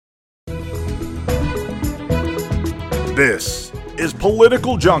This is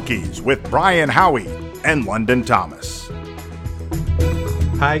Political Junkies with Brian Howie and London Thomas.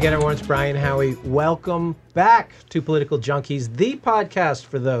 Hi again, everyone. It's Brian Howie. Welcome back to Political Junkies, the podcast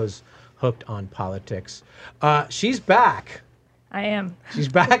for those hooked on politics. She's back. I am. She's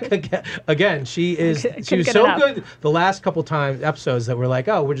back again. She was so good the last couple episodes that we're like,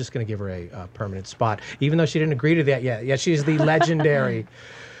 oh, we're just going to give her a permanent spot, even though she didn't agree to that yet. Yeah, she's the legendary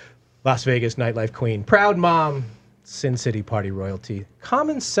Las Vegas nightlife queen, proud mom, Sin City party royalty,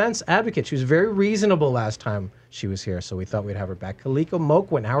 common sense advocate. She was very reasonable last time she was here, so we thought we'd have her back. Kalika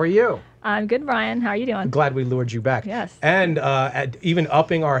Moquin, how are you? I'm good, Brian. How are you doing? I'm glad we lured you back. Yes. And even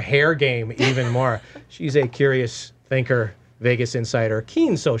upping our hair game even more. She's a curious thinker, Vegas insider,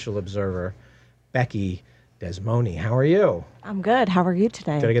 keen social observer, Becky Desmoni. How are you? I'm good. How are you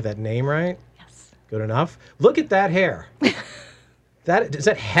today? Did I get that name right? Yes. Good enough. Look at that hair. Is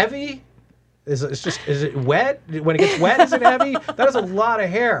that heavy? Is it wet? When it gets wet, is it heavy? That is a lot of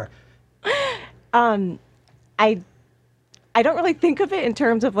hair. I don't really think of it in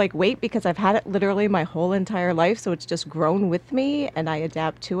terms of like weight because I've had it literally my whole entire life, so it's just grown with me and I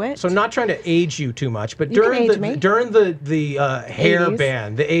adapt to it. So not trying to age you too much, but during the hair 80s.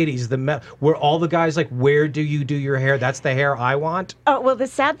 ban, the 80s, were all the guys like, where do you do your hair? That's the hair I want. Oh, well, the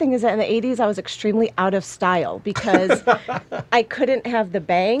sad thing is that in the 80s I was extremely out of style because I couldn't have the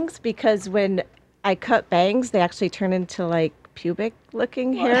bangs because when I cut bangs, they actually turn into like pubic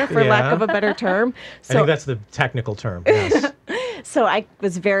looking hair, for lack of a better term. So, I think that's the technical term. Yes. So I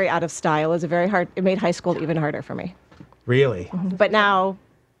was very out of style. It made high school even harder for me. Really? But now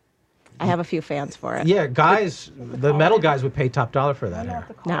I have a few fans for it. Yeah, guys, the metal guys would pay top dollar for that hair.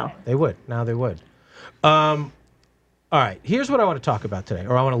 No. They would. Now they would. All right, here's what I want to talk about today,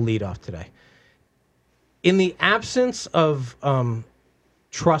 or I want to lead off today. In the absence of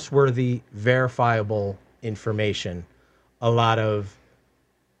trustworthy, verifiable information, a lot of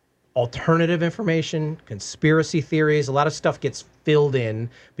alternative information, conspiracy theories, a lot of stuff gets filled in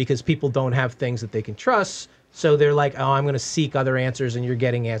because people don't have things that they can trust. So they're like, oh, I'm going to seek other answers, and you're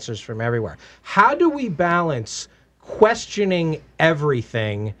getting answers from everywhere. How do we balance questioning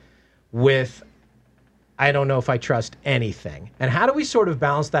everything with, I don't know if I trust anything? And how do we sort of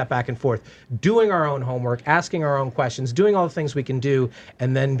balance that back and forth, doing our own homework, asking our own questions, doing all the things we can do,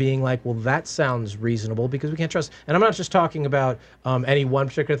 and then being like, well, that sounds reasonable because we can't trust. And I'm not just talking about any one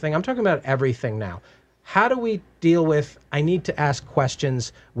particular thing. I'm talking about everything now. How do we deal with, I need to ask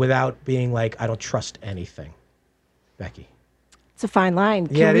questions without being like, I don't trust anything? Becky. It's a fine line.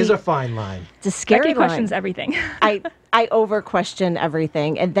 It is a fine line. It's a scary Becky line. questions everything. I over question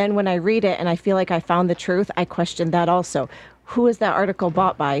everything. And then when I read it and I feel like I found the truth, I question that also. Who is that article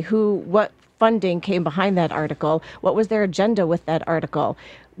bought by? What funding came behind that article? What was their agenda with that article?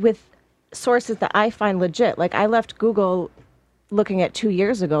 With sources that I find legit. Like I left Google looking at 2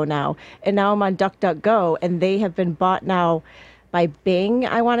 years ago now, and now I'm on DuckDuckGo, and they have been bought now by Bing,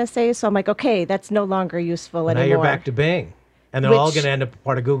 I want to say. So I'm like, okay, that's no longer useful anymore. Now you're back to Bing. And they're all going to end up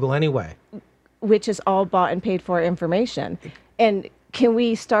part of Google anyway. Which is all bought and paid for information. And can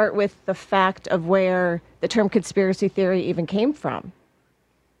we start with the fact of where the term conspiracy theory even came from?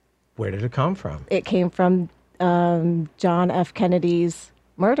 Where did it come from? It came from John F. Kennedy's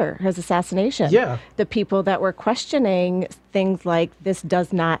murder, his assassination. Yeah. The people that were questioning things like, this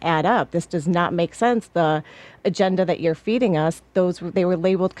does not add up. This does not make sense. The agenda that you're feeding us, they were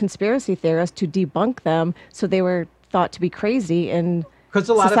labeled conspiracy theorists to debunk them. So they were thought to be crazy in because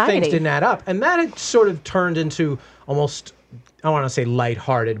a lot society. of things didn't add up. And that had sort of turned into almost, I don't want to say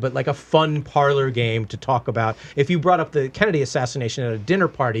lighthearted, but like a fun parlor game to talk about. If you brought up the Kennedy assassination at a dinner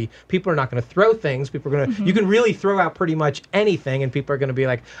party, people are not going to throw things. People are going to, you can really throw out pretty much anything, and people are going to be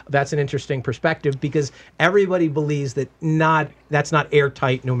like, that's an interesting perspective, because everybody believes that that's not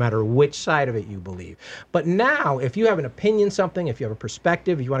airtight no matter which side of it you believe. But now, if you have an opinion, something, if you have a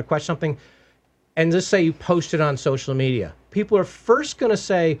perspective, if you want to question something, and just say you post it on social media, people are first going to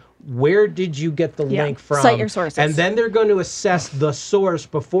say, where did you get the link from? Cite your sources. And then they're going to assess the source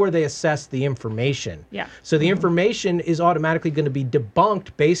before they assess the information. Yeah. So the information is automatically going to be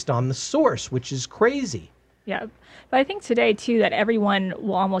debunked based on the source, which is crazy. Yeah. But I think today, too, that everyone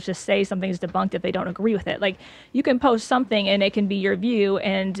will almost just say something's debunked if they don't agree with it. Like, you can post something and it can be your view,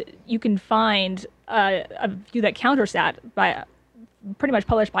 and you can find a view that counters that by pretty much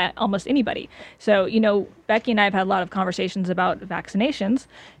published by almost anybody. So, Becky and I have had a lot of conversations about vaccinations,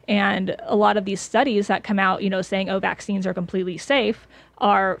 and a lot of these studies that come out, saying, oh, vaccines are completely safe,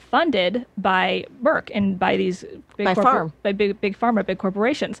 are funded by Merck and by these big pharma, big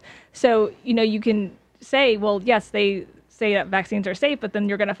corporations. So, you can say, well, yes, they say that vaccines are safe, but then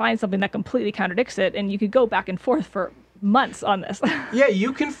you're going to find something that completely contradicts it, and you could go back and forth for months on this. Yeah,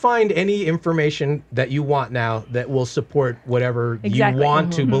 you can find any information that you want now that will support whatever you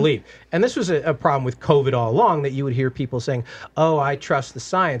want to believe. And this was a problem with COVID all along, that you would hear people saying, oh, I trust the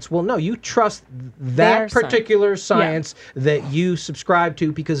science. Well, no, you trust that particular science that you subscribe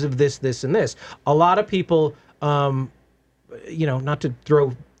to because of this, this, and this. A lot of people, not to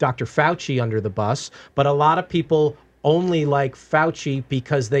throw Dr. Fauci under the bus, but a lot of people only like Fauci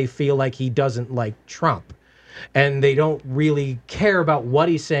because they feel like he doesn't like Trump. And they don't really care about what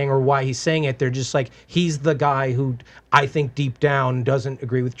he's saying or why he's saying it. They're just like, he's the guy who I think deep down doesn't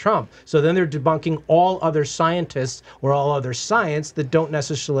agree with Trump. So then they're debunking all other scientists or all other science that don't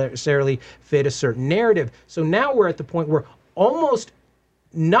necessarily fit a certain narrative. So now we're at the point where almost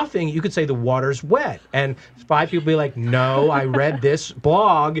nothing, you could say the water's wet. And 5 people be like, no, I read this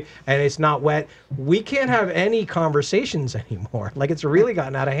blog and it's not wet. We can't have any conversations anymore. Like, it's really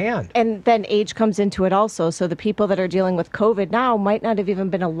gotten out of hand. And then age comes into it also. So the people that are dealing with COVID now might not have even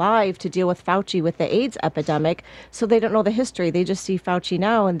been alive to deal with Fauci with the AIDS epidemic. So they don't know the history. They just see Fauci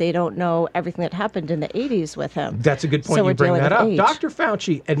now and they don't know everything that happened in the 80s with him. That's a good point. So you bring that up. Age. Dr.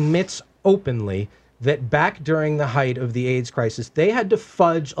 Fauci admits openly that back during the height of the AIDS crisis, they had to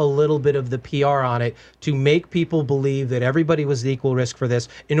fudge a little bit of the PR on it to make people believe that everybody was the equal risk for this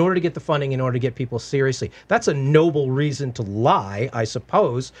in order to get the funding, in order to get people seriously. That's a noble reason to lie, I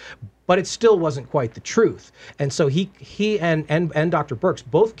suppose, but it still wasn't quite the truth. And so he and Dr. Birx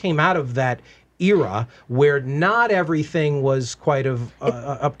both came out of that era where not everything was quite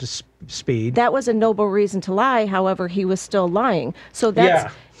up to speed. That was a noble reason to lie. However, he was still lying. So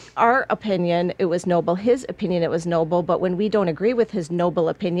that's our opinion. It was noble. His opinion, it was noble. But when we don't agree with his noble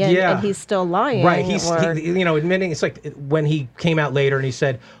opinion and he's still lying. Right. He's admitting, it's like when he came out later and he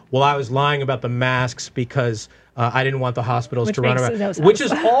said, well, I was lying about the masks because I didn't want the hospitals to run around, which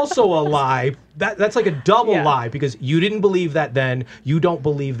is also a lie. That's like a double lie, because you didn't believe that then. You don't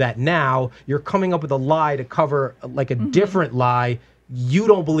believe that now. You're coming up with a lie to cover like a different lie. You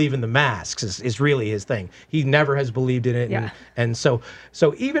don't believe in the masks is really his thing. He never has believed in it. And so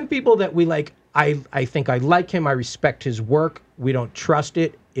even people that we like, I think I like him. I respect his work. We don't trust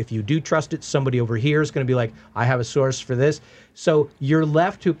it. If you do trust it, somebody over here is going to be like, I have a source for this. So you're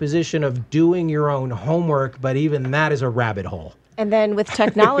left to a position of doing your own homework, but even that is a rabbit hole. And then with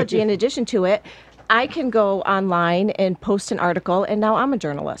technology, in addition to it, I can go online and post an article, and now I'm a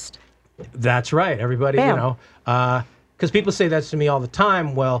journalist. That's right. Everybody, Bam. because people say that to me all the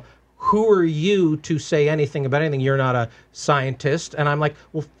time. Well, who are you to say anything about anything? You're not a scientist. And I'm like,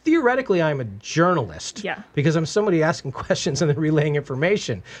 well, theoretically, I'm a journalist. Yeah. Because I'm somebody asking questions and then relaying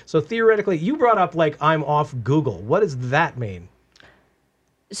information. So theoretically, you brought up like I'm off Google. What does that mean?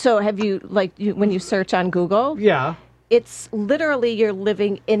 So have you, when you search on Google? Yeah. It's literally you're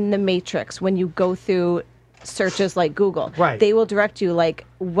living in the matrix when you go through searches like Google. Right. They will direct you like,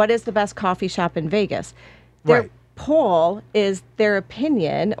 what is the best coffee shop in Vegas? Their poll is their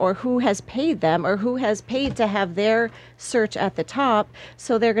opinion, or who has paid them, or who has paid to have their search at the top.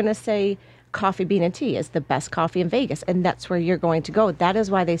 So they're going to say Coffee Bean and Tea is the best coffee in Vegas, and that's where you're going to go. That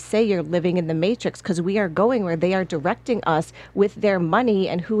is why they say you're living in the matrix, because we are going where they are directing us with their money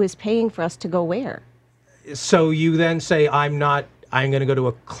and who is paying for us to go where. So you then say, I'm going to go to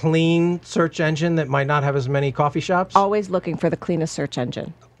a clean search engine that might not have as many coffee shops? Always looking for the cleanest search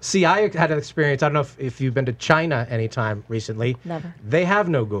engine. See, I had an experience. I don't know if you've been to China anytime recently. Never. They have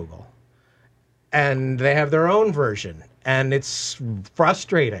no Google. And they have their own version. And it's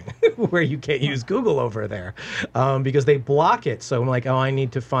frustrating where you can't use Google over there because they block it. So I'm like, I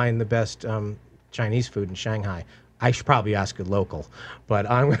need to find the best Chinese food in Shanghai. I should probably ask a local. But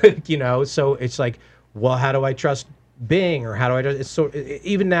I'm, so it's like, well, how do I trust Bing, or how do I trust? It's so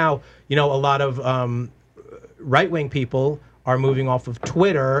even now, a lot of right-wing people are moving off of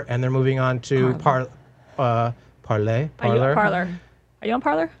Twitter and they're moving on to Parler. Are you on Parler? Are you on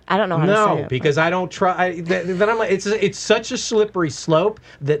Parler? I don't know how to say it. No, because I don't try. Then I'm like, it's such a slippery slope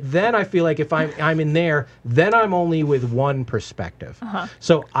that then I feel like if I'm in there, then I'm only with one perspective.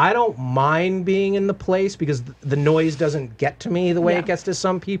 So I don't mind being in the place because the noise doesn't get to me the way it gets to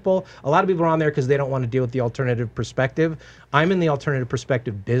some people. A lot of people are on there because they don't want to deal with the alternative perspective. I'm in the alternative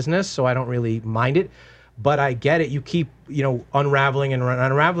perspective business, so I don't really mind it. But I get it. You keep, unraveling and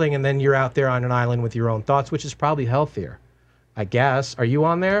unraveling, and then you're out there on an island with your own thoughts, which is probably healthier, I guess. Are you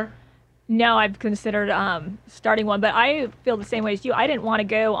on there? No, I've considered starting one, but I feel the same way as you. I didn't want to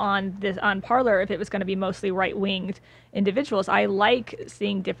go on Parler if it was going to be mostly right-winged individuals. I like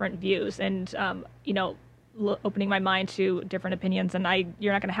seeing different views and opening my mind to different opinions, and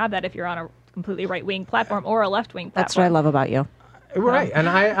you're not going to have that if you're on a completely right-wing platform or a left-wing platform. That's what I love about you. Right, and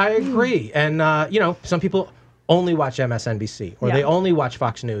I agree. And, some people only watch MSNBC, or they only watch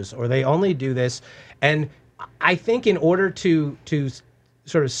Fox News, or they only do this. And I think in order to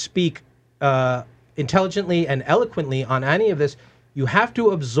sort of speak intelligently and eloquently on any of this, you have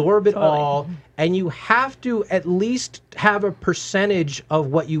to absorb it all, and you have to at least have a percentage of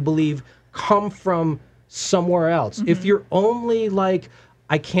what you believe come from somewhere else. Mm-hmm. If you're only like,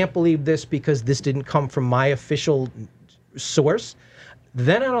 I can't believe this because this didn't come from my official source,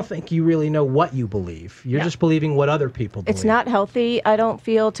 then I don't think you really know what you believe. You're just believing what other people believe. It's not healthy, I don't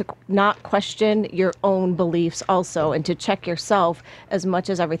feel, to not question your own beliefs also, and to check yourself as much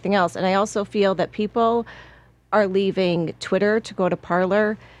as everything else. And I also feel that people are leaving Twitter to go to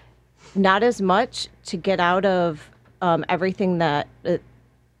Parler, not as much to get out of everything that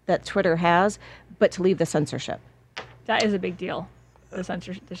Twitter has, but to leave the censorship. That is a big deal. The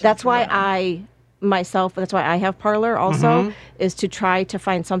censorship. That's why that's why I have Parler also, is to try to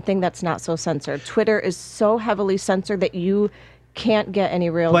find something that's not so censored. Twitter is so heavily censored that you can't get any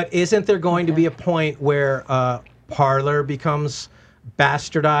real... But isn't there going to be a point where Parler becomes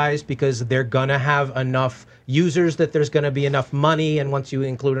bastardized because they're going to have enough users that there's going to be enough money, and once you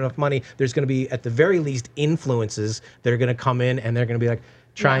include enough money, there's going to be, at the very least, influences that are going to come in, and they're going to be like,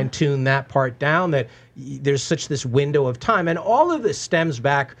 try and tune that part down, that there's such this window of time. And all of this stems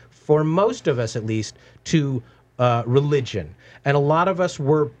back, for most of us at least, to religion. And a lot of us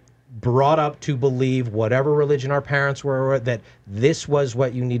were brought up to believe, whatever religion our parents were, that this was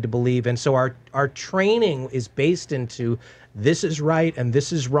what you need to believe. And so our training is based into this is right and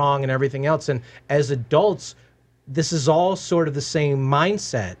this is wrong and everything else. And as adults, this is all sort of the same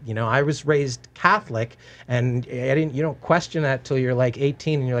mindset. I was raised Catholic, and you don't question that till you're like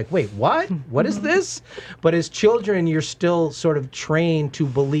 18, and you're like, wait, what? What is this? But as children, you're still sort of trained to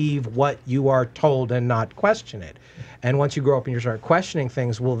believe what you are told and not question it. And once you grow up and you start questioning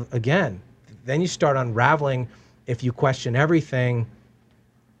things, well, again, then you start unraveling. If you question everything,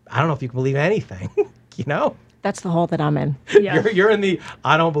 I don't know if you can believe anything, That's the hole that I'm in. Yeah. You're in the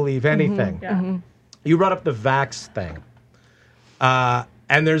I don't believe anything. Yeah. Mm-hmm. You brought up the vax thing,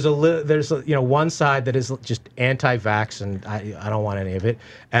 and there's one side that is just anti-vax, and I don't want any of it,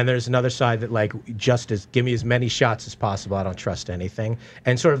 and there's another side that give me as many shots as possible. I don't trust anything,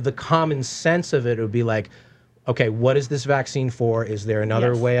 and sort of the common sense of it would be like, okay, what is this vaccine for? Is there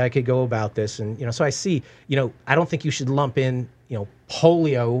another way I could go about this? And so I see, I don't think you should lump in,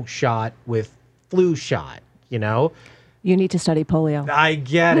 polio shot with flu shot, You need to study polio. I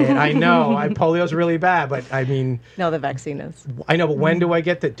get it. I know. Polio's really bad, but I mean... No, the vaccine is. I know, but when do I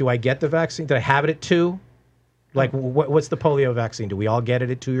get that? Do I get the vaccine? Did I have it at 2? What's the polio vaccine? Do we all get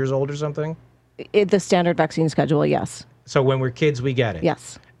it at 2 years old or something? The standard vaccine schedule, yes. So when we're kids, we get it?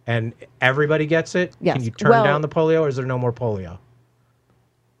 Yes. And everybody gets it? Yes. Can you turn down the polio, or is there no more polio?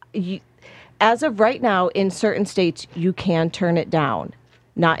 As of right now, in certain states, you can turn it down.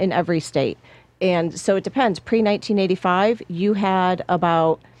 Not in every state. And so it depends. Pre-1985, you had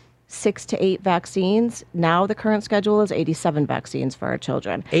about 6 to 8 vaccines. Now the current schedule is 87 vaccines for our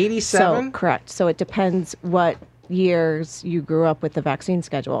children. 87? So, correct. So it depends what years you grew up with the vaccine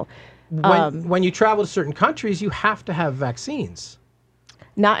schedule. When you travel to certain countries, you have to have vaccines.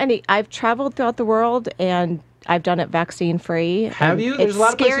 Not any. I've traveled throughout the world, and I've done it vaccine-free. Have you? There's a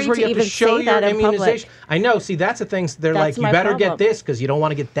lot of places where you have to show your immunization. I know. See, that's the thing. They're like, you better get this because you don't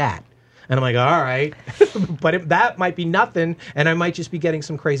want to get that. And I'm like, all right, but that might be nothing, and I might just be getting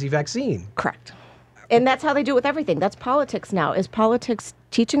some crazy vaccine. Correct. And that's how they do it with everything. That's politics now. Is politics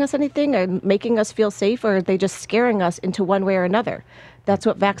teaching us anything or making us feel safe, or are they just scaring us into one way or another? That's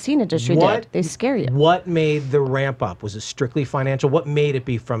what vaccine industry did. They scare you. What made the ramp up? Was it strictly financial? What made it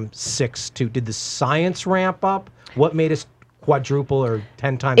be from 6 to... Did the science ramp up? What made us quadruple or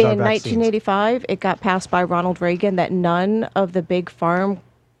 10 times our vaccines? In 1985, it got passed by Ronald Reagan that none of the big farm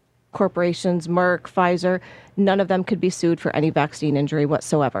corporations, Merck, Pfizer, none of them could be sued for any vaccine injury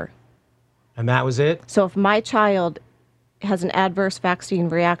whatsoever. And that was it? So if my child has an adverse vaccine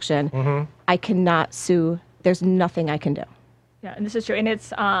reaction, I cannot sue. There's nothing I can do. Yeah, and this is true. And it's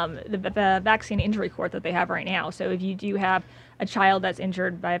the vaccine injury court that they have right now. So if you do have a child that's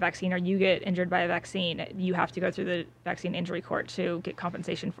injured by a vaccine or you get injured by a vaccine, you have to go through the vaccine injury court to get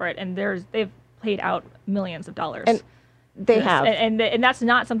compensation for it. And they've paid out millions of dollars. And they have. And that's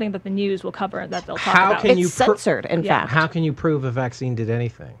not something that the news will cover, that they'll talk about. It's censored, in fact. How can you prove a vaccine did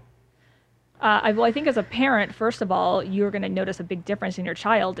anything? Well, I think as a parent, first of all, you're going to notice a big difference in your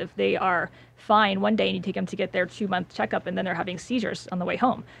child if they are fine one day and you take them to get their 2-month checkup and then they're having seizures on the way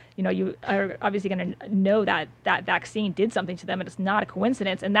home. You are obviously going to know that that vaccine did something to them and it's not a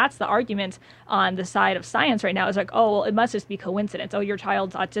coincidence. And that's the argument on the side of science right now is like, oh, well, it must just be coincidence. Oh, your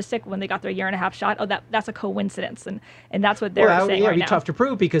child's autistic when they got their 1.5-year shot. Oh, that's a coincidence. And that's what they're saying right now. It'd be tough to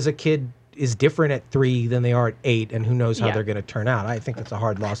prove because a kid is different at 3 than they are at 8, and who knows how they're going to turn out. I think that's a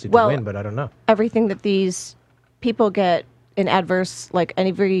hard lawsuit to win, but I don't know. Everything that these people get in adverse, like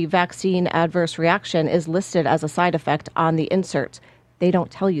every vaccine adverse reaction is listed as a side effect on the inserts. They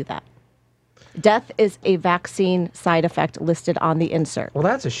don't tell you that. Death is a vaccine side effect listed on the insert. Well,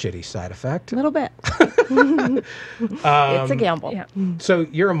 that's a shitty side effect. A little bit. It's a gamble. Yeah. So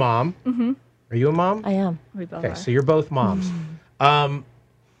you're a mom. Mm-hmm. Are you a mom? I am. We both Okay, are. so you're both moms.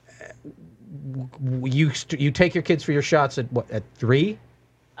 You take your kids for your shots at 3?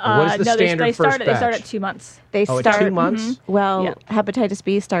 What is the standard they first start at 2 months. They at start 2 months? Well, Yeah. hepatitis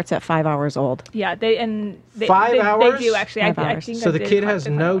B starts at 5 hours old. Yeah, 5 hours? They do actually. 5 I hours. think So I the did kid find has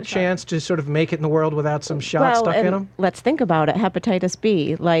different no ones, but- chance to sort of make it in the world without some shots stuck in and him? let's think about it. Hepatitis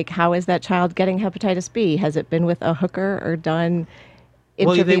B. Like, how is that child getting hepatitis B? Has it been with a hooker or done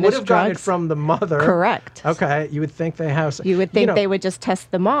Well, intravenous they would have gotten it drugs? from the mother. Correct. Okay, you would think they have. You would think they would just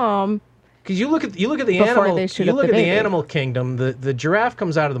test the mom. Because you look at the Before animal, they shoot you up look the at the baby. animal kingdom. The giraffe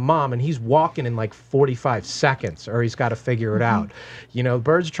comes out of the mom and he's walking in like 45 seconds, or he's got to figure it out.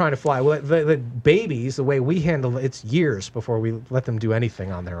 Birds are trying to fly. Well, the babies, the way we handle it's years before we let them do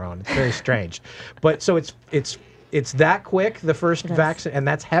anything on their own. It's very strange, but so it's that quick. The first vaccine, and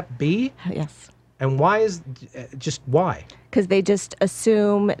that's Hep B. Yes. And why is just why? Because they just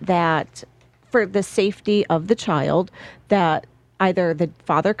assume that for the safety of the child, that either the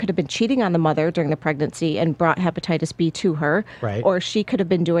father could have been cheating on the mother during the pregnancy and brought hepatitis B to her, Right. or she could have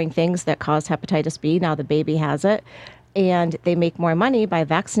been doing things that caused hepatitis B. Now the baby has it. And they make more money by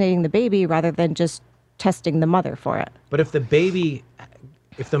vaccinating the baby rather than just testing the mother for it. But if the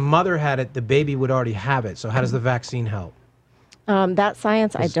mother had it, the baby would already have it. So how does the vaccine help? That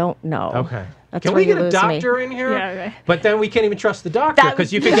science, I don't know. Okay. That's Can where we you get a lose me. doctor in here? Yeah, okay. But then we can't even trust the doctor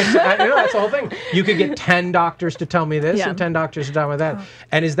because you could get, that's the whole thing. You could get 10 doctors to tell me this Yeah. and 10 doctors to tell me that.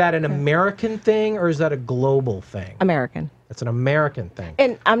 And is that an American thing or is that a global thing? American. That's an American thing.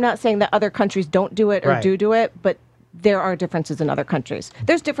 And I'm not saying that other countries don't do it or Right. do it, but there are differences in other countries.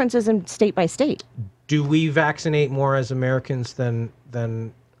 There's differences in state by state. Do we vaccinate more as Americans than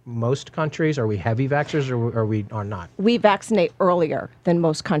most countries? Are we heavy vaxxers or are we not? We vaccinate earlier than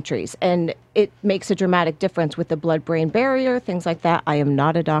most countries, and it makes a dramatic difference with the blood-brain barrier, things like that. I am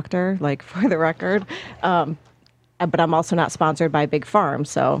not a doctor, like for the record, but I'm also not sponsored by Big Farm,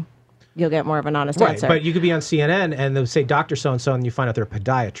 so you'll get more of an honest Right, answer. but you could be on CNN and they'll say Dr. So-and-so and you find out they're a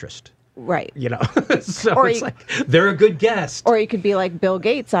podiatrist. Right. So Or it's you- like they're a good guest. Or you could be like Bill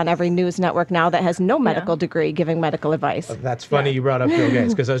Gates on every news network now that has no medical degree giving medical advice. That's funny you brought up Bill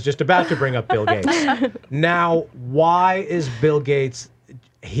Gates because I was just about to bring up Bill Gates. Now, why is Bill Gates?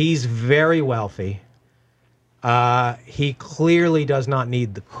 He's very wealthy. He clearly does not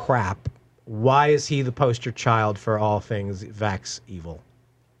need the crap. Why is he the poster child for all things vax evil?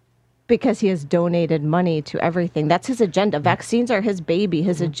 Because he has donated money to everything. That's his agenda. Vaccines are his baby,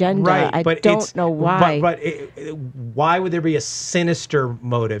 his agenda. I don't know why. But why would there be a sinister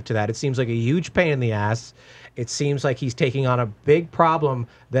motive to that? It seems like a huge pain in the ass. It seems like he's taking on a big problem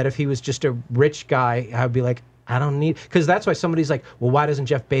that if he was just a rich guy, I'd be like, I don't need... Because that's why somebody's like, well, why doesn't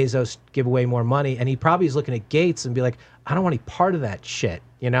Jeff Bezos give away more money? And he probably is looking at Gates and be like, I don't want any part of that shit.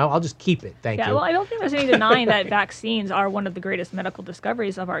 I'll just keep it. Thank you. Yeah, well, I don't think there's any denying that vaccines are one of the greatest medical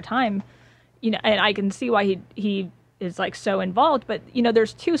discoveries of our time. And I can see why he is like so involved. But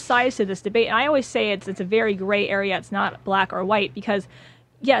there's two sides to this debate, and I always say it's a very gray area. It's not black or white because,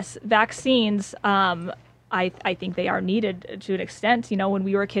 yes, vaccines. I think they are needed to an extent. When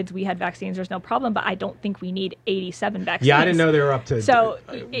we were kids, we had vaccines. There's no problem, but I don't think we need 87 vaccines. Yeah, I didn't know they were up to... So,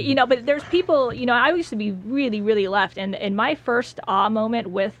 but there's people, I used to be really, really left. And my first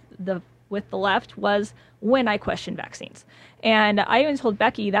moment with the left was when I questioned vaccines. And I even told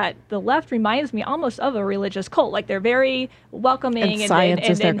Becky that the left reminds me almost of a religious cult. Like they're very welcoming. And science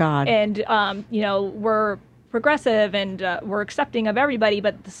is their God. And we're progressive and we're accepting of everybody.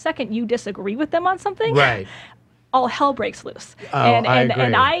 But the second you disagree with them on something... Right. all hell breaks loose. Oh, and I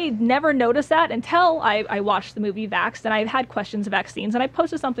agree. I never noticed that until I watched the movie Vaxxed, and I had questions of vaccines, and I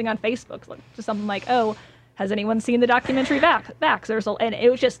posted something on Facebook, just something like, oh, has anyone seen the documentary Vax? And it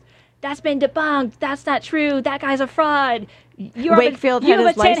was just, that's been debunked. That's not true. That guy's a fraud. Wakefield you had have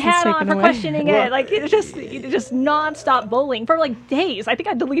his a tin license hat on taken for away. questioning it. Like, it's just nonstop bullying for like days. I think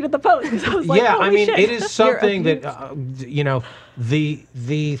I deleted the post because I was like, yeah, holy I mean, shit. it is something that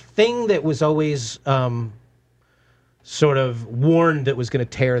the thing that was always sort of warned that was going to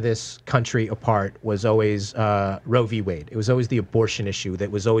tear this country apart was always Roe v. Wade. It was always the abortion issue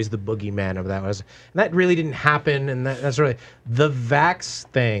that was always the boogeyman of that. And that really didn't happen, and that's really the vax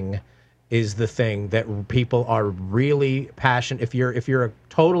thing is the thing that people are really passionate. If you're a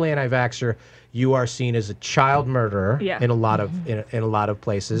total anti-vaxxer, you are seen as a child murderer in a lot of in a lot of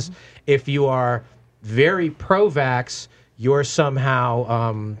places. If you are very pro-vax, you're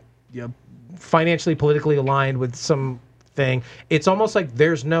somehow financially, politically aligned with something. It's almost like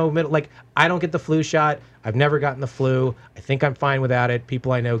there's no middle. Like, I don't get the flu shot. I've never gotten the flu. I think I'm fine without it.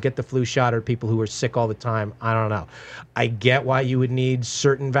 People I know get the flu shot are people who are sick all the time. I don't know. I get why you would need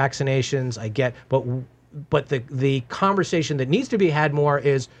certain vaccinations. I get, but the conversation that needs to be had more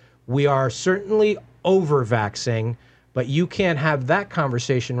is we are certainly over-vaxxing, but you can't have that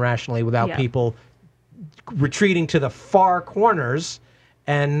conversation rationally without people retreating to the far corners.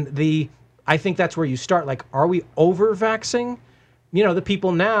 And I think that's where you start. Like, are we over-vaxxing? The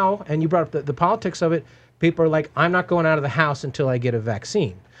people now, and you brought up the politics of it, people are like, I'm not going out of the house until I get a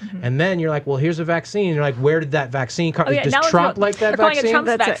vaccine. And then you're like, well, here's a vaccine. And you're like, where did that vaccine come? Does Trump like that vaccine? They're calling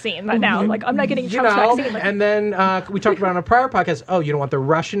it Trump's vaccine now. Like, I'm not getting Trump's vaccine. Like, and then we talked about on a prior podcast, oh, you don't want the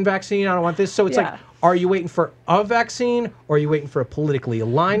Russian vaccine? I don't want this. So it's like, are you waiting for a vaccine, or are you waiting for a politically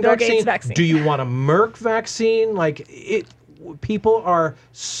aligned Bill Gates vaccine? Do you want a Merck vaccine? Like, people are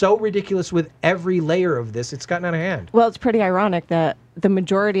so ridiculous with every layer of this. It's gotten out of hand. Well, it's pretty ironic that the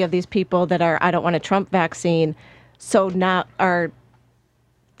majority of these people that are, I don't want a Trump vaccine, so now are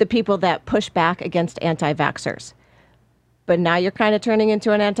the people that push back against anti-vaxxers. But now you're kind of turning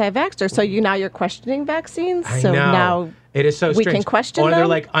into an anti-vaxxer. So now you're questioning vaccines. I so know. Now it is so we strange. can question Or them? they're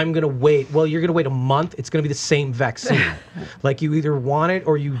like, I'm going to wait. Well, you're going to wait a month. It's going to be the same vaccine. Like, you either want it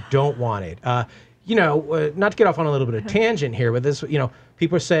or you don't want it. Not to get off on a little bit of tangent here, but this,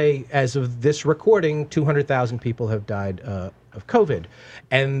 people say, as of this recording, 200,000 people have died of COVID.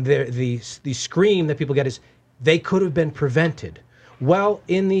 And the scream that people get is, they could have been prevented. Well,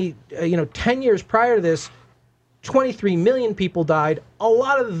 in the 10 years prior to this, 23 million people died. A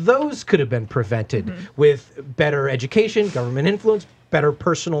lot of those could have been prevented with better education, government influence, better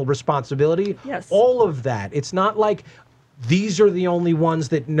personal responsibility. Yes. All of that. It's not like these are the only ones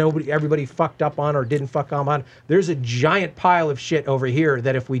that everybody fucked up on or didn't fuck up on. There's a giant pile of shit over here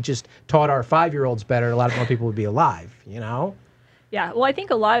that if we just taught our 5-year-olds better, a lot more people would be alive, Yeah, well, I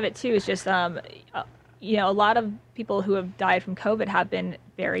think a lot of it, too, is just, a lot of people who have died from COVID have been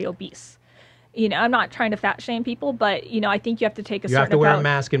very obese. I'm not trying to fat shame people, but, I think you have to take you have to wear a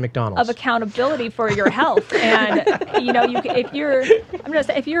mask in McDonald's. Of accountability for your health. And, if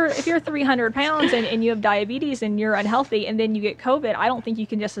you're 300 pounds and you have diabetes and you're unhealthy and then you get COVID, I don't think you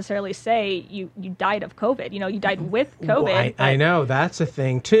can necessarily say you died of COVID. You died with COVID. Well, I know, that's a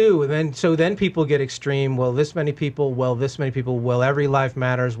thing too. And then people get extreme. Well, this many people. Well, every life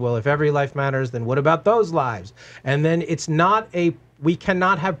matters. Well, if every life matters, then what about those lives? And then we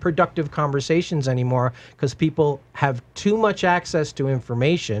cannot have productive conversations anymore because people have too much access to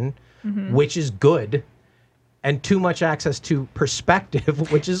information, which is good, and too much access to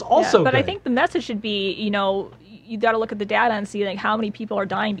perspective, which is also good. But I think the message should be, you got to look at the data and see like how many people are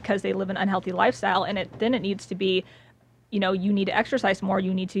dying because they live an unhealthy lifestyle, and then it needs to be, you need to exercise more,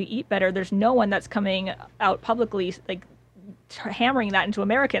 you need to eat better. There's no one that's coming out publicly like hammering that into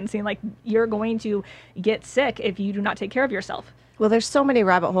Americans, saying like you're going to get sick if you do not take care of yourself. Well, there's so many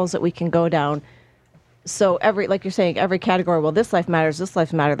rabbit holes that we can go down. So like you're saying, every category, well, this life matters, this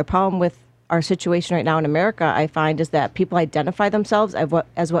life matters. The problem with our situation right now in America, I find, is that people identify themselves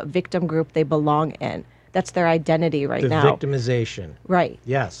as what victim group they belong in. That's their identity right now. The victimization. Right.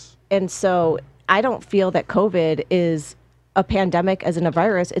 Yes. And so I don't feel that COVID is a pandemic as in a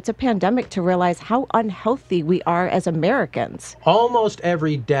virus. It's a pandemic to realize how unhealthy we are as Americans. Almost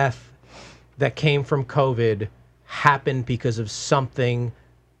every death that came from COVID happened because of something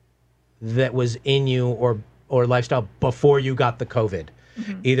that was in you or lifestyle before you got the COVID.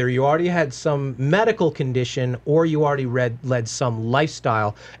 Either you already had some medical condition or you already led some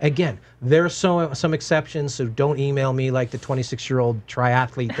lifestyle. Again, there are some exceptions, so don't email me like the 26-year-old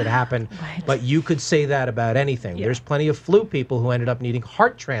triathlete that happened. Right. But you could say that about anything. Yeah. There's plenty of flu people who ended up needing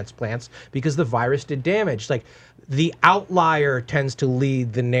heart transplants because the virus did damage. Like, the outlier tends to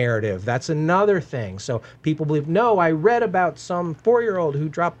lead the narrative. That's another thing. So people believe, no, I read about some 4-year-old who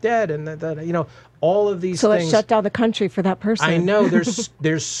dropped dead, and that all of these So things. let's shut down the country for that person. I know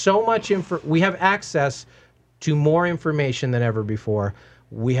there's so much we have access to more information than ever before.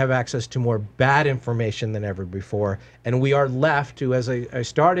 We have access to more bad information than ever before, and we are left to, as I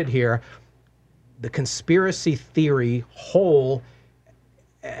started here, the conspiracy theory hole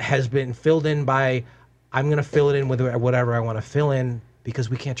has been filled in by, I'm going to fill it in with whatever I want to fill in because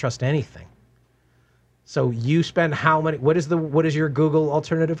we can't trust anything. So you spend how many? What is your Google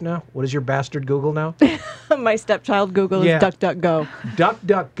alternative now? What is your bastard Google now? My stepchild Google Yeah. is DuckDuckGo.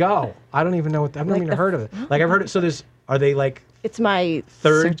 DuckDuckGo. I don't even know what. I've never even heard of it. Like I've heard it. So are they like It's my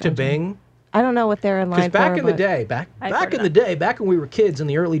third search to engine. Bing? I don't know what they're in line Because back for, in the but- day, back when we were kids in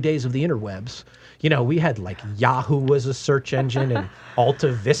the early days of the interwebs, we had like Yahoo was a search engine and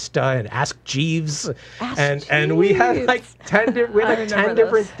Alta Vista and Ask Jeeves, and we had like 10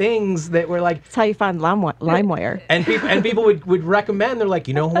 different things that were like. That's how you find LimeWire. And people would recommend. They're like,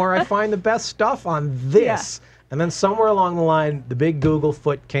 where I find the best stuff on this. Yeah. And then somewhere along the line, the big Google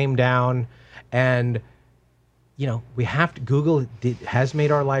foot came down, and we have to. Google has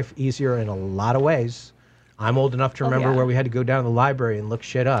made our life easier in a lot of ways. I'm old enough to remember where we had to go down to the library and look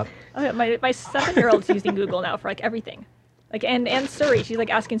shit up. Oh, yeah, my 7-year-old's using Google now for like everything, like and Siri. She's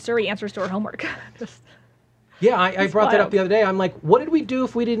like asking Siri answers to her homework. Yeah, I brought that up wild. the other day. I'm like, what did we do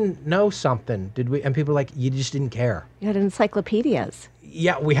if we didn't know something? Did we? And people are like, you just didn't care. You had encyclopedias.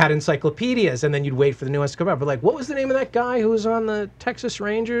 Yeah, we had encyclopedias, and then you'd wait for the new ones to come out. But like, what was the name of that guy who was on the Texas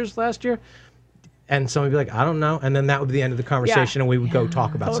Rangers last year? And somebody would be like, I don't know. And then that would be the end of the conversation, and we would go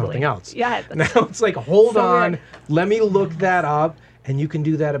talk about something else. Yeah. Now it's like, hold so on, weird. let me look that up. And you can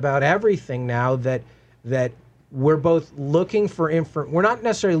do that about everything now that we're both looking for we're not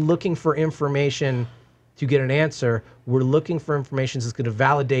necessarily looking for information to get an answer. We're looking for information that's going to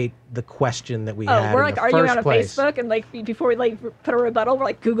validate the question that we had. We're in like the arguing first on place. Facebook, and like before we like put a rebuttal, we're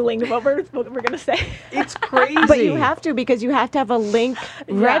like Googling what we're gonna say. It's crazy. But you have to, because you have to have a link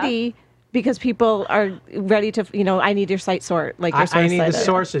ready, because people are ready to, I need your site sort, like your source I need the cited.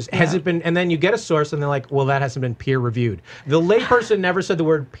 sources. Has it been? And then you get a source, and they're like, "Well, that hasn't been peer reviewed." The layperson never said the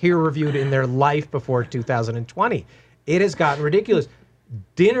word peer reviewed in their life before 2020. It has gotten ridiculous.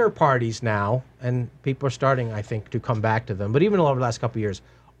 Dinner parties now, and people are starting, I think, to come back to them. But even over the last couple of years,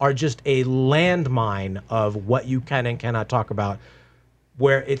 are just a landmine of what you can and cannot talk about.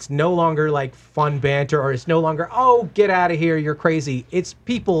 Where it's no longer like fun banter, or it's no longer, "Oh, get out of here, you're crazy." It's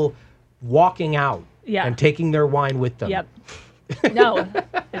people walking out and taking their wine with them. Yep. No,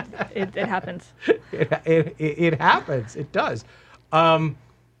 it happens. It happens. It does.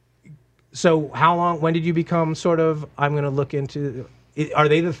 So when did you become sort of, I'm going to look into, are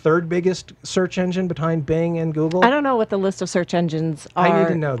they the third biggest search engine behind Bing and Google? I don't know what the list of search engines are. I need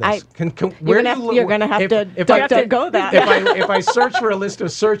to know this. You're going to have to DuckDuckGo that. If I search for a list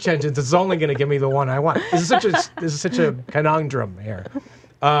of search engines, it's only going to give me the one I want. This is such a conundrum here.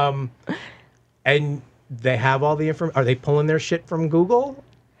 And they have all the information. Are they pulling their shit from Google?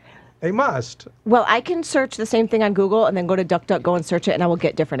 They must. Well, I can search the same thing on Google and then go to DuckDuckGo and search it, and I will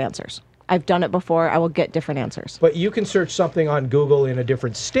get different answers. I've done it before. I will get different answers. But you can search something on Google in a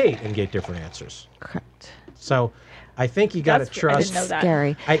different state and get different answers. Correct. So I think you got to I trust. didn't know that.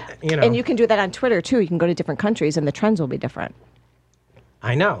 Scary. And you can do that on Twitter, too. You can go to different countries, and the trends will be different.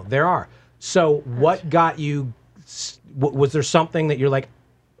 I know. There are. So what got you... Was there something that you're like,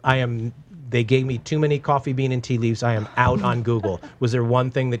 they gave me too many coffee bean and tea leaves, I am out on Google? Was there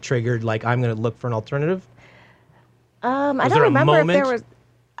one thing that triggered, like, I'm going to look for an alternative? I don't remember if there was...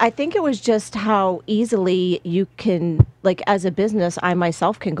 I think it was just how easily you can, like, as a business, I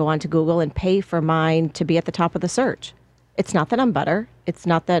myself can go onto Google and pay for mine to be at the top of the search. It's not that I'm better. It's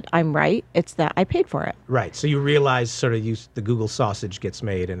not that I'm right. It's that I paid for it. Right. So you realize sort of the Google sausage gets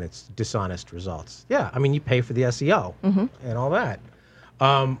made and it's dishonest results. Yeah. I mean, you pay for the SEO and all that.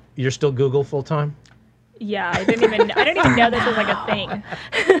 You're still Google full time? Yeah, I didn't even know this was like a thing.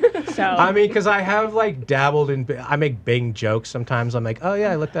 So I mean, because I have like dabbled in, I make Bing jokes sometimes. I'm like, oh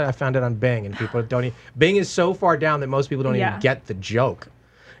yeah, I found it on Bing, and people don't even, Bing is so far down that most people don't even get the joke,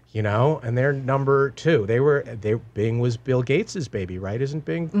 and they're number 2. Bing was Bill Gates's baby, right? Isn't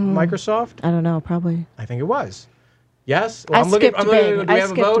Bing Microsoft? I don't know, probably. I think it was. Yes? Well, I skipped Bing. Do we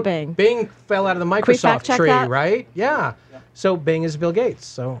have a vote? Bing fell out of the Microsoft tree, right? Yeah. So Bing is Bill Gates.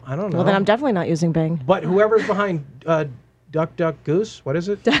 So I don't know. Well, then I'm definitely not using Bing. But whoever's behind Duck Duck Goose, what is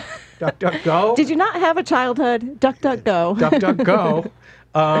it? Duck Duck Go? Did you not have a childhood? DuckDuckGo. Duck Duck Go.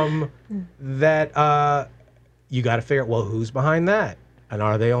 That you got to figure out, well, who's behind that? And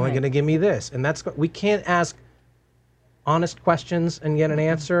are they only going to give me this? And we can't ask honest questions and get an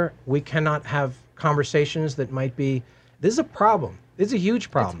answer. We cannot have conversations that might be, this is a problem. It's a huge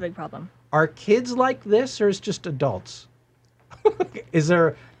problem. it's a big problem. Are kids like this, or is it just adults?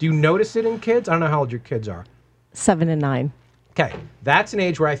 Do you notice it in kids? I don't know how old your kids are. 7 and 9. Okay, that's an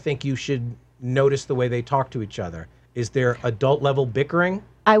age where I think you should notice the way they talk to each other. Is there adult level bickering?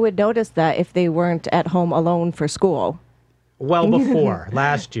 I would notice that if they weren't at home alone for school. Well, before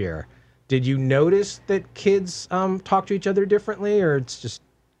last year, did you notice that kids talk to each other differently, or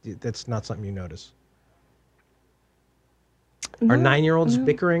that's not something you notice? Are 9-year-olds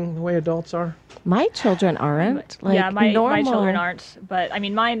bickering the way adults are? My children aren't. Like, yeah, my normal. children aren't. But I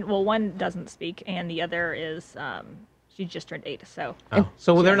mean, mine. Well, one doesn't speak, and the other is she just turned 8. So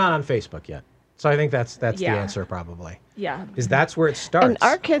They're not on Facebook yet. So I think that's the Yeah. answer probably. yeah, Is that's where it starts. And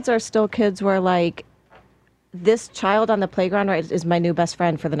our kids are still kids where, like, this child on the playground is my new best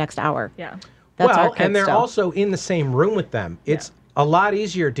friend for the next hour. yeah. That's our well, kids and they're still. also in the same room with them. It's a lot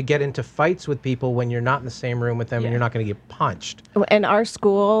easier to get into fights with people when you're not in the same room with them and Yeah. you're not going to get punched. And our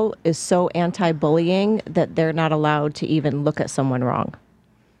school is so anti-bullying that they're not allowed to even look at someone wrong.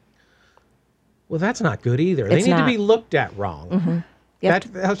 Well, that's not good either. It's they need to not. be looked at wrong. You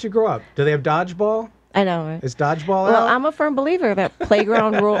have That helps you grow up. Do they have dodgeball? I know, right? Is dodgeball Well, out? I'm a firm believer that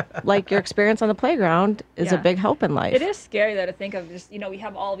playground rule, like your experience on the playground, is a Yeah. big help in life. It is scary though to think of just we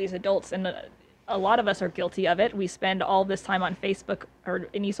have all these adults and a lot of us are guilty of it. We spend all this time on Facebook or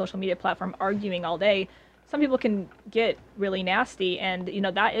any social media platform arguing all day. Some people can get really nasty, and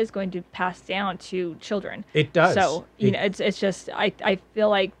that is going to pass down to children. It does. So it's just I feel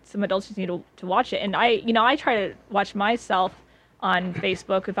like some adults just need to watch it, and I try to watch myself on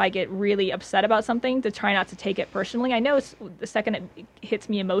Facebook if I get really upset about something to try not to take it personally. I know the second it hits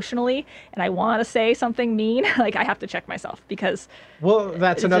me emotionally and I want to say something mean, like I have to check myself because. Well,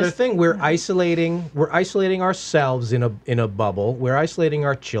 that's it's another just- thing. We're isolating ourselves in a bubble. We're isolating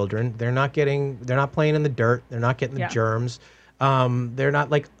our children. They're not playing in the dirt. They're not getting the Yeah. germs. They're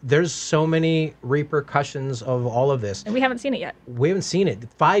not there's so many repercussions of all of this. And we haven't seen it yet. We haven't seen it.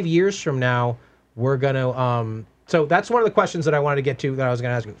 5 years from now, we're going to so that's one of the questions that I wanted to get to that I was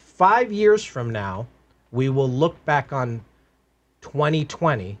going to ask you. 5 years from now, we will look back on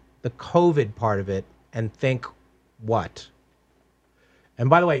 2020, the COVID part of it, and think what? And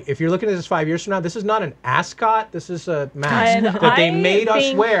by the way, if you're looking at this 5 years from now, this is not an ascot. This is a mask And that they I made us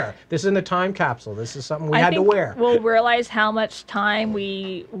think- wear. This isn't a time capsule. This is something we I had to think wear. We'll realize how much time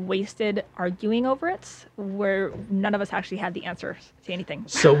we wasted arguing over it, where none of us actually had the answers to anything.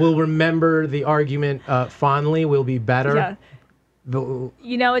 So we'll remember the argument fondly. We'll be better. Yeah. The-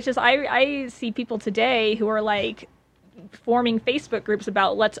 It's just I see people today who are like forming Facebook groups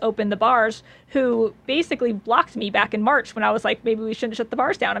about let's open the bars, who basically blocked me back in March when I was like, maybe we shouldn't shut the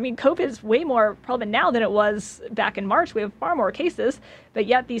bars down. I mean, COVID is way more prevalent now than it was back in March. We have far more cases, but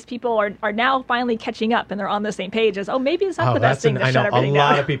yet these people are now finally catching up and they're on the same page as, maybe it's not the best thing to I shut know everything a lot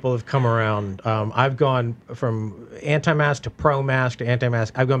down. of people have come around. I've gone from anti-mask to pro-mask to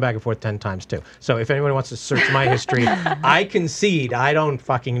anti-mask. I've gone back and forth 10 times too. So if anyone wants to search my history, I concede I don't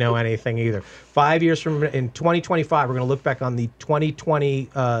fucking know anything either. 5 years from in 2025, we're going to look back on the 2020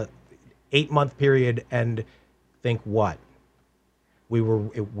 8-month period and think what? We were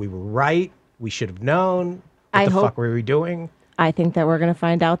right. We should have known. What I the hope- fuck were we doing? I think that we're going to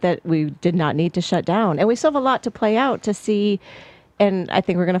find out that we did not need to shut down. And we still have a lot to play out to see. And I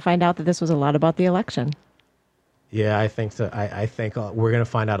think we're going to find out that this was a lot about the election. Yeah, I think so. I think we're going to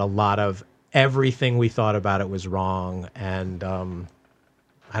find out a lot of everything we thought about it was wrong, and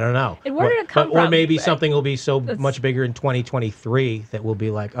I don't know. And where did it come Or from? maybe something will be so much bigger in 2023 that we'll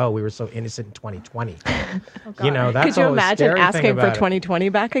be like, oh, we were so innocent in 2020. That's Could you always imagine scary thing asking for about it. 2020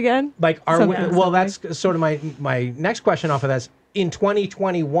 back again? Like, are we, Something well, similar. that's sort of my next question off of that. In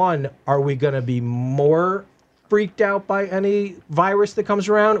 2021, are we going to be more freaked out by any virus that comes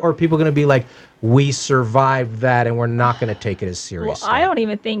around, or are people going to be like, we survived that and we're not going to take it as seriously? Well, I don't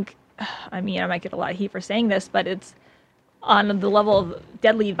even think, I mean, I might get a lot of heat for saying this, but it's on the level of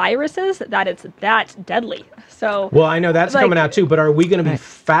deadly viruses that it's that deadly. So, Well, I know that's like- coming out too, but are we going to be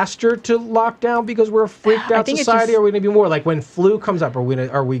faster to lock down because we're a freaked I out think it's society? just- Or are we going to be more like when flu comes up? Are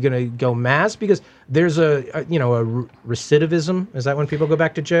we going to go mass? Because there's a recidivism. Is that when people go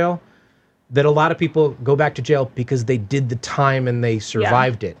back to jail? That a lot of people go back to jail because they did the time and they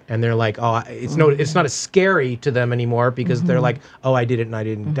survived it, and they're like, oh, it's not as scary to them anymore because they're like, oh, I did it and I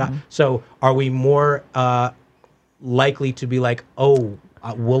didn't die. So are we more likely to be like, oh,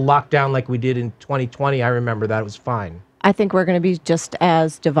 we'll lock down like we did in 2020? I remember that, it was fine. I think we're going to be just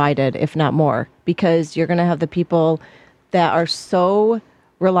as divided, if not more, because you're going to have the people that are so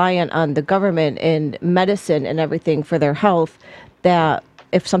reliant on the government and medicine and everything for their health that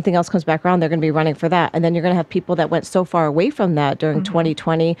if something else comes back around, they're going to be running for that. And then you're going to have people that went so far away from that during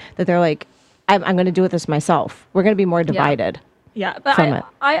 2020 that they're like, I'm going to do this myself. We're going to be more divided. Yeah, but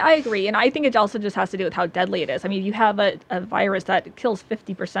I agree. And I think it also just has to do with how deadly it is. I mean, you have a virus that kills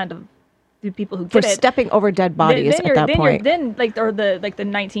 50% of the people who get it. For stepping over dead bodies at that point. Then the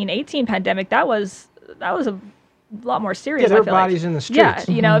 1918 pandemic, that was a lot more serious. Yeah, there were bodies in the streets. Yeah,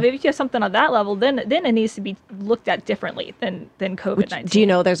 you know, if you have something on that level, then it needs to be looked at differently than COVID-19. Do you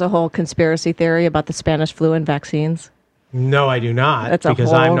know there's a whole conspiracy theory about the Spanish flu and vaccines? No, I do not. That's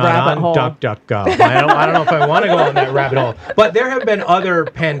because a whole I'm not rabbit on hole. DuckDuckGo. I don't know if I want to go on that rabbit hole. But there have been other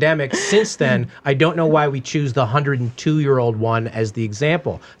pandemics since then. I don't know why we choose the 102-year-old one as the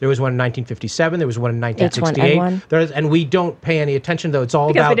example. There was one in 1957. There was one in 1968. And we don't pay any attention, though. It's all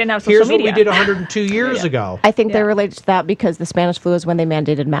because about, we didn't have here's social media. what we did 102 years ago. I think they related to that because the Spanish flu is when they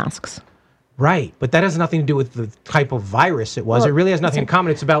mandated masks. Right, but that has nothing to do with the type of virus it was. Well, it really has nothing in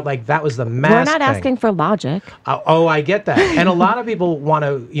common. It's about, like, that was the mask We're not thing. asking for logic. Oh, I get that. And a lot of people want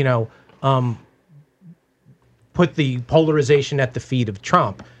to, put the polarization at the feet of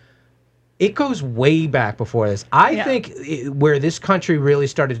Trump. It goes way back before this. I think where this country really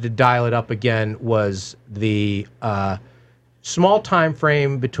started to dial it up again was the small time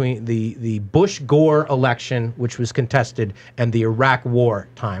frame between the Bush-Gore election, which was contested, and the Iraq War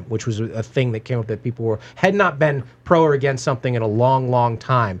time, which was a thing that came up that people had not been pro or against something in a long, long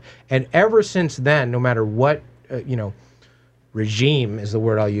time. And ever since then, no matter what, regime is the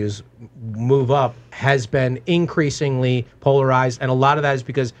word I'll use, move up, has been increasingly polarized. And a lot of that is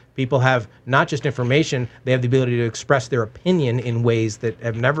because people have not just information, they have the ability to express their opinion in ways that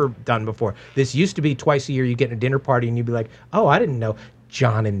have never done before. This used to be twice a year you get in a dinner party and you'd be like, oh, I didn't know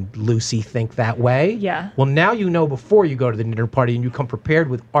John and Lucy think that way. Yeah. Well, now you know before you go to the dinner party and you come prepared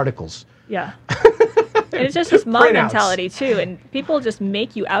with articles. Yeah. And it's just this mob Printouts. mentality, too. And people just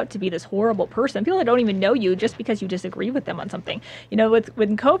make you out to be this horrible person. People that don't even know you just because you disagree with them on something. You know,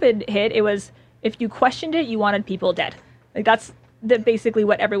 when COVID hit, it was, if you questioned it, you wanted people dead. Like, that's basically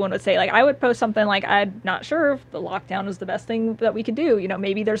what everyone would say. Like, I would post something like, I'm not sure if the lockdown is the best thing that we could do. You know,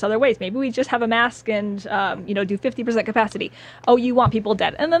 maybe there's other ways. Maybe we just have a mask and, do 50% capacity. Oh, you want people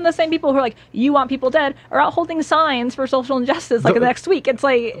dead. And then the same people who are like, you want people dead, are out holding signs for social injustice like the next week. It's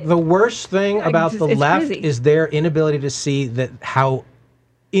like... The worst thing about the left crazy. is their inability to see that how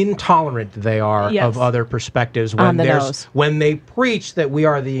intolerant they are of other perspectives when they preach that we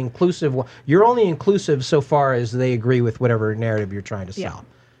are the inclusive one. You're only inclusive so far as they agree with whatever narrative you're trying to sell.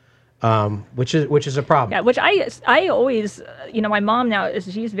 Which is a problem. Yeah, which I always, my mom now,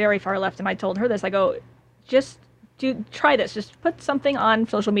 she's very far left, and I told her this. I go, just try this. Just put something on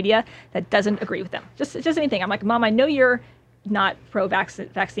social media that doesn't agree with them. Just anything. I'm like, Mom, I know you're not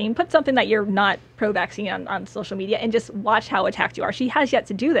pro-vaccine. Put something that you're not pro-vaccine on social media and just watch how attacked you are. She has yet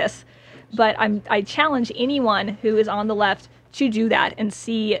to do this, but I challenge anyone who is on the left to do that and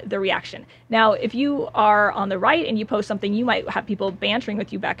see the reaction. Now, if you are on the right and you post something, you might have people bantering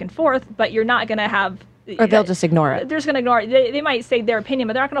with you back and forth, but you're not going to have... Or they'll just ignore it. They're just going to ignore it. They might say their opinion,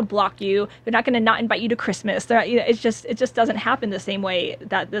 but they're not going to block you. They're not going to not invite you to Christmas. It just doesn't happen the same way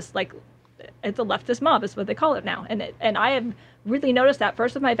that this, like... It's a leftist mob is what they call it now. And I have really noticed that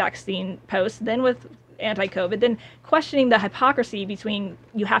first with my vaccine posts, then with anti-COVID, then questioning the hypocrisy between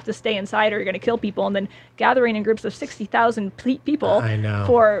you have to stay inside or you're going to kill people, and then gathering in groups of 60,000 people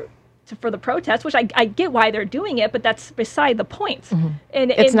for the protest, which I get why they're doing it, but that's beside the point. Mm-hmm. And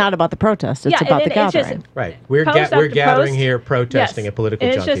it's not about the protest. It's about the gathering. Right. We're gathering here protesting at political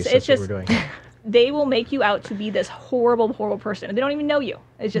junkies. That's what we're doing. They will make you out to be this horrible, horrible person, and they don't even know you.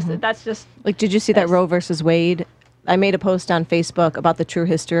 It's just that's just like. Did you see that Roe versus Wade? I made a post on Facebook about the true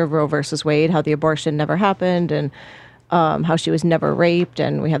history of Roe versus Wade, how the abortion never happened, and how she was never raped,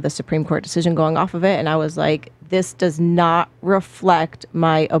 and we have the Supreme Court decision going off of it. And I was like, this does not reflect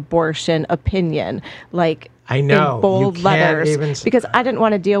my abortion opinion. Like, I know, in bold letters, because I didn't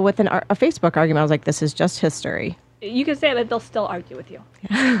want to deal with a Facebook argument. I was like, this is just history. You can say that they'll still argue with you.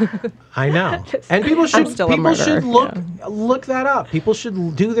 I know. And people should look that up. People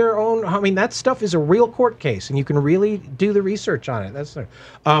should do their own. I mean, that stuff is a real court case, and you can really do the research on it. That's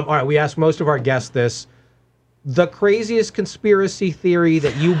all right. We ask most of our guests this: the craziest conspiracy theory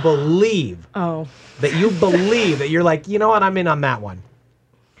that you believe. That you're like, you know what? I'm in on that one.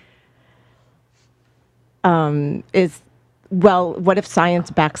 What if science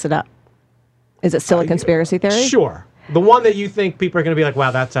backs it up? Is it still a conspiracy theory? Sure. The one that you think people are going to be like,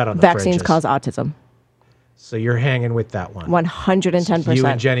 wow, that's out on the Vaccines fringes. cause autism. So you're hanging with that one. 110%. You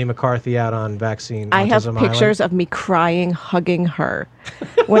and Jenny McCarthy out on vaccine I have Autism pictures Island? of me crying, hugging her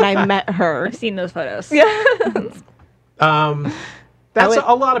when I met her. I've seen those photos. Yeah. That's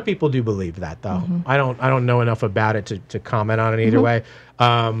a lot of people do believe that, though. I don't know enough about it to comment on it either way.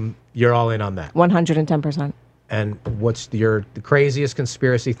 You're all in on that. 110%. And what's the craziest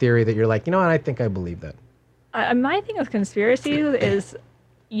conspiracy theory that you're like, you know what, I think I believe that? My thing with conspiracies is,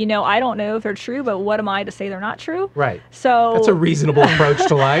 I don't know if they're true, but what am I to say they're not true? Right. So that's a reasonable approach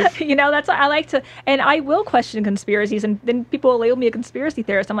to life. That's I like to, and I will question conspiracies, and then people will label me a conspiracy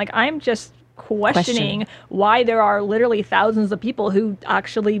theorist. I'm like, I'm just questioning why there are literally thousands of people who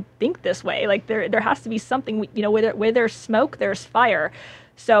actually think this way. Like there has to be something, where there's smoke, there's fire.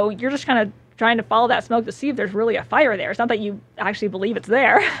 So you're just kind of trying to follow that smoke to see if there's really a fire there. It's not that you actually believe it's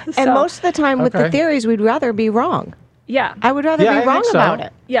there. And most of the time with the theories, we'd rather be wrong. Yeah. I would rather be wrong about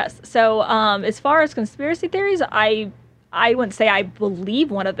it. Yes. So as far as conspiracy theories, I wouldn't say I believe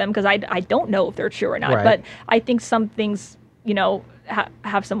one of them because I don't know if they're true or not. Right. But I think some things,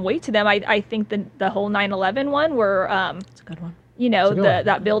 have some weight to them. I think the whole 9/11 one where it's a good one.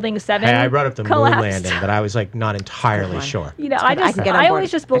 That building 7 Hey, I brought up the collapsed. moon landing, but I was like not entirely sure. I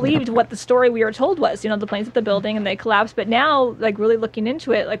always just believed what the story we were told was. The planes at the building and they collapsed. But now, like really looking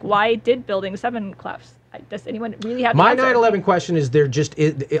into it, like why did building 7 collapse? Does anyone really have my the answer? 9/11 question is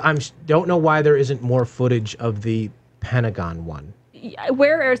I don't know why there isn't more footage of the Pentagon one.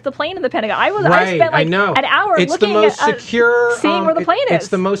 Where is the plane in the Pentagon? I Right, spent like an hour it's looking the most at secure, seeing where the plane is. It's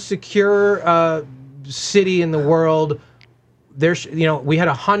the most secure city in the world. There's, we had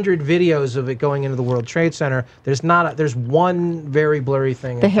 100 videos of it going into the World Trade Center. There's one very blurry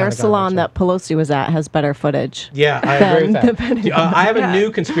thing. The hair salon that Pelosi was at has better footage. Yeah, I agree with that. I have a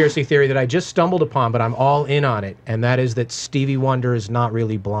new conspiracy theory that I just stumbled upon, but I'm all in on it, and that is that Stevie Wonder is not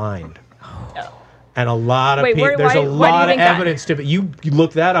really blind. And a lot of people, there's a lot of evidence to it. You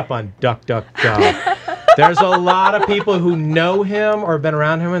look that up on DuckDuckGo. There's a lot of people who know him or have been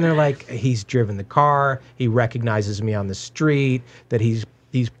around him, and they're like, he's driven the car, he recognizes me on the street, that he's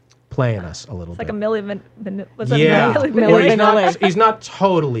playing us a little bit. Like a million. He's not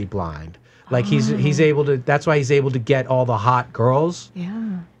totally blind. Like he's able to. That's why he's able to get all the hot girls.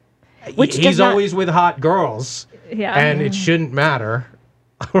 Yeah. He's always with hot girls. Yeah. And it shouldn't matter.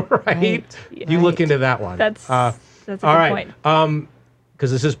 Right? You look into that one. That's a good point.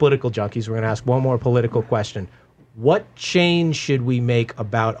 Because this is Political Junkies, we're going to ask one more political question. What change should we make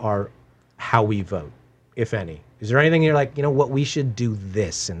about how we vote, if any? Is there anything you're like, what, we should do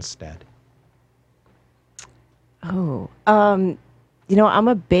this instead? I'm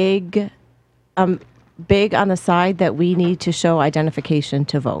big on the side that we need to show identification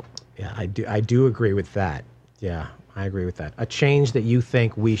to vote. Yeah, I do agree with that. Yeah, I agree with that. A change that you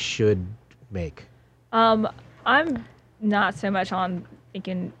think we should make. I'm not so much on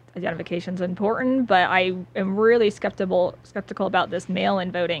thinking identification is important, but I am really skeptical about this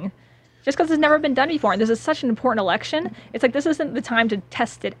mail-in voting, just because it's never been done before, and this is such an important election. It's like this isn't the time to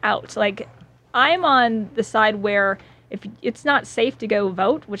test it out. Like I'm on the side where if it's not safe to go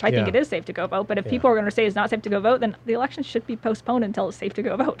vote, which I think it is safe to go vote, but if people are going to say it's not safe to go vote, then the election should be postponed until it's safe to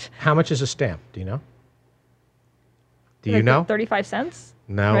go vote. How much is a stamp? Do you know? Do you know? 35 cents?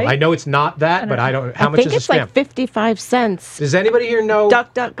 No, right? I know it's not that, but I don't. How much is a stamp? I think it's like 55 cents. Does anybody here know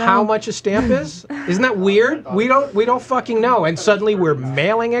DuckDuckGo. how much a stamp is? Isn't that weird? We don't fucking know, and suddenly we're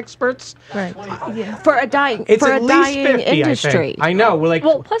mailing experts. Right. For a dying, It's for at a least dying 50, industry. I know. We're like,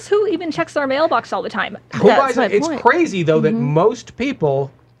 Well, plus who even checks their mailbox all the time? who buys my it? It's point. crazy though that most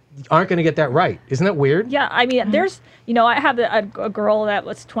people aren't going to get that right. Isn't that weird? Yeah, I mean, there's, I have a girl that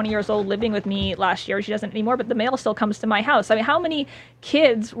was 20 years old living with me last year. She doesn't anymore, but the mail still comes to my house. I mean, how many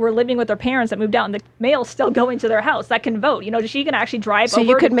kids were living with their parents that moved out and the mail's still going to their house that can vote? Is she going to actually drive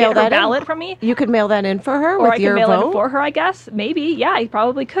over to get her ballot from me? You could mail that in for her or with your vote? Or I could mail it in for her, I guess. Maybe. Yeah, I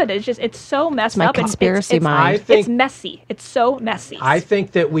probably could. It's so messed my up. conspiracy it's, mind. It's messy. It's so messy. I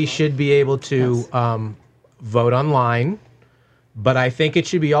think that we should be able to vote online. But I think it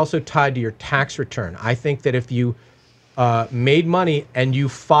should be also tied to your tax return. I think that if you made money and you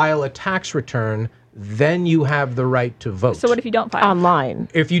file a tax return, then you have the right to vote. So what if you don't file? Online.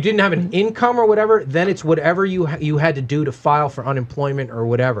 If you didn't have an income or whatever, then it's whatever you had to do to file for unemployment or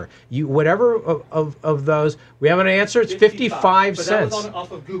whatever. Whatever of those. We have an answer. It's 55 but cents. That was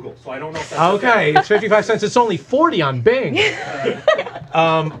off of Google, so I don't know if that's okay. It's 55 cents. It's only 40 on Bing.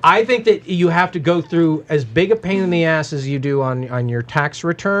 I think that you have to go through as big a pain in the ass as you do on your tax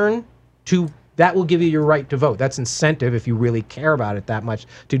return that will give you your right to vote. That's incentive if you really care about it that much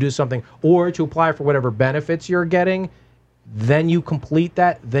to do something or to apply for whatever benefits you're getting. Then you complete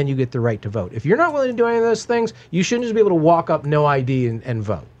that, then you get the right to vote. If you're not willing to do any of those things, you shouldn't just be able to walk up, no ID, and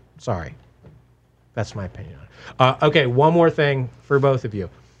vote. Sorry. That's my opinion on it. Okay, one more thing for both of you.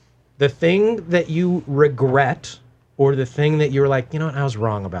 The thing that you regret or the thing that you're like, you know what, I was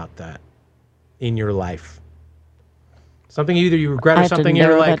wrong about that in your life? Something either you regret or something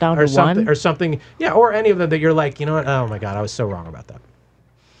you're like, or something, yeah, or any of them that you're like, you know what, oh my God, I was so wrong about that.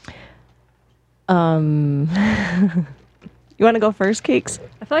 You want to go first, Cakes?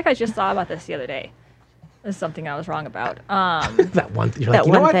 I feel like I just thought about this the other day. This is something I was wrong about. That one, you're like,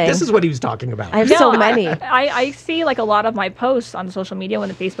 you know what, this is what he was talking about. I have so many. I see like a lot of my posts on social media when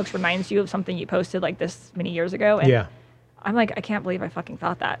the Facebook reminds you of something you posted like this many years ago. And yeah. I'm like, I can't believe I fucking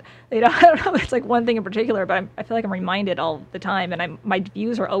thought that. You know, I don't know if it's like one thing in particular, but I feel like I'm reminded all the time, and my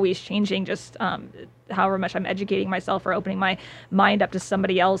views are always changing. Just however much I'm educating myself or opening my mind up to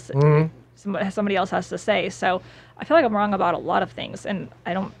somebody else, somebody else has to say. So I feel like I'm wrong about a lot of things, and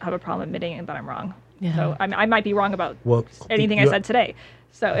I don't have a problem admitting that I'm wrong. Yeah. So I might be wrong about anything I said today.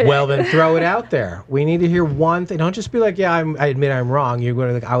 So well, then throw it out there. We need to hear one thing. Don't just be like, yeah, I admit I'm wrong. You're going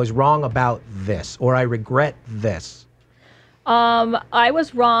to like, I was wrong about this, or I regret this. I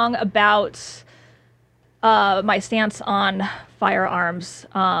was wrong about my stance on firearms.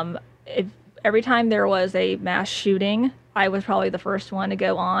 Every time there was a mass shooting, I was probably the first one to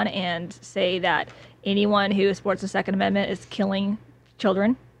go on and say that anyone who supports the Second Amendment is killing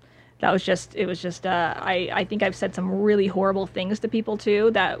children. I think I've said some really horrible things to people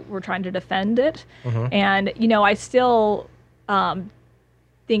too that were trying to defend it. And, you know, I still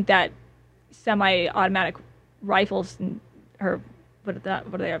think that semi-automatic rifles or what are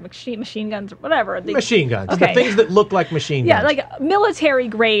they? Machine guns or whatever. Machine guns. Okay. The things that look like machine guns. Yeah, like military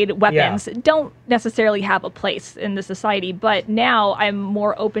grade weapons don't necessarily have a place in the society. But now I'm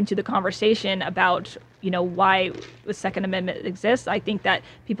more open to the conversation about, you know, why the Second Amendment exists. I think that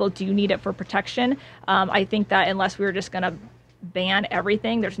people do need it for protection. I think that unless we were just going to ban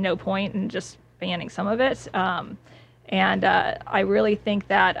everything, there's no point in just banning some of it. And I really think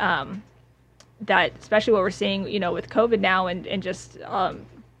that that especially what we're seeing, you know, with COVID now and just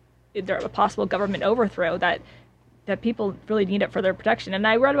there a possible government overthrow, that people really need it for their protection. And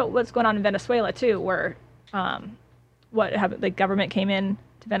I read about what's going on in Venezuela too, where the government came in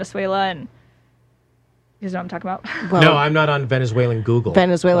to Venezuela, and you know what I'm talking about? Well, no, I'm not on Venezuelan Google.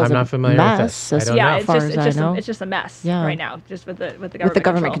 Venezuela's I'm not familiar mess, with this. I don't know. It's just a mess right now, just with the government. With the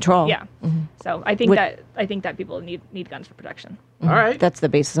government control. Yeah. So I think that people need guns for protection. All right. That's the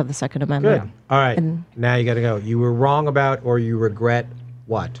basis of the Second Amendment. Good. All right. Now you got to go. You were wrong about, or you regret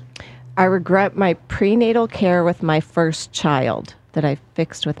what? I regret my prenatal care with my first child that I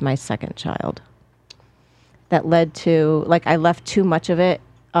fixed with my second child. That led to, like, I left too much of it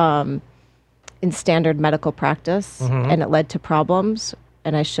in standard medical practice, and it led to problems,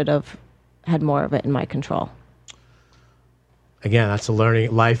 and I should have had more of it in my control. Again, that's a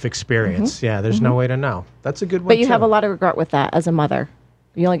learning life experience. Yeah, there's no way to know. That's a good one. But you have a lot of regret with that as a mother.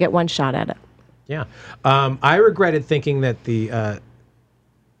 You only get one shot at it. Yeah. I regretted thinking that the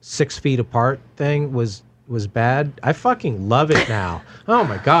 6 feet apart thing was bad. I fucking love it now. Oh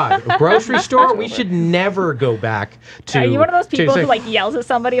my God. A grocery store, we should never go back to. Are you one of those people who like yells at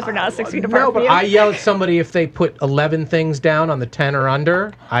somebody if they're not 6 feet apart? No, but I yell at somebody if they put 11 things down on the 10 or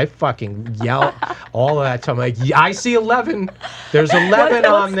under. I fucking yell all of that time. Like, I see 11. There's 11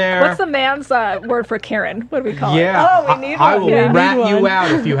 on there. What's the man's word for Karen? What do we call it? Yeah. Oh, we need I one. will rat you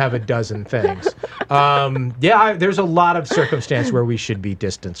out if you have a dozen things. There's a lot of circumstance where we should be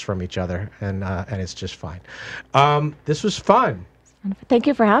distanced from each other, and it's just fine. This was fun. Thank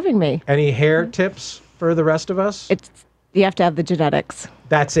you for having me. Any hair tips for the rest of us? You have to have the genetics.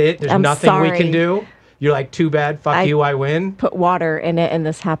 That's it? There's nothing we can do? You're like, too bad, fuck you, I win? Put water in it and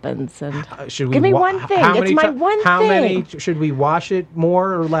this happens. And give me one thing. It's my one thing. How many, should we wash it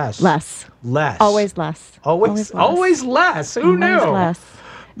more or less? Less. Always less. Always less. Who knew? Always less.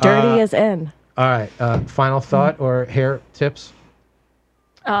 Dirty is in. All right. Final thought or hair tips?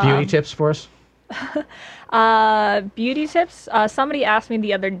 Beauty tips for us? Beauty tips. Somebody asked me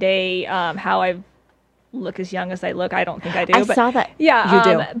the other day how I look as young as I look. I don't think I do. I saw that. Yeah, you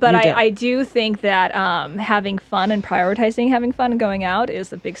do. But you do. I do think that having fun and prioritizing having fun and going out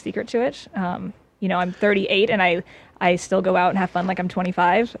is a big secret to it. You know, I'm 38 and I still go out and have fun like I'm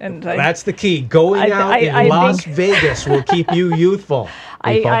 25. And that's the key. Going out in Las Vegas will keep you youthful.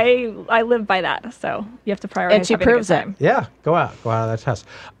 I live by that. So you have to prioritize. And she proves it. Yeah, go out of that test.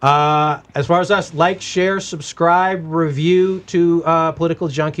 As far as us, like, share, subscribe, review to Political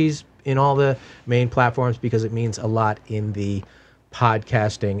Junkies in all the main platforms, because it means a lot in the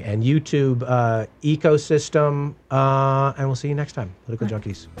podcasting and YouTube ecosystem. And we'll see you next time. Political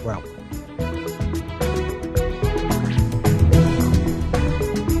Junkies, we're out.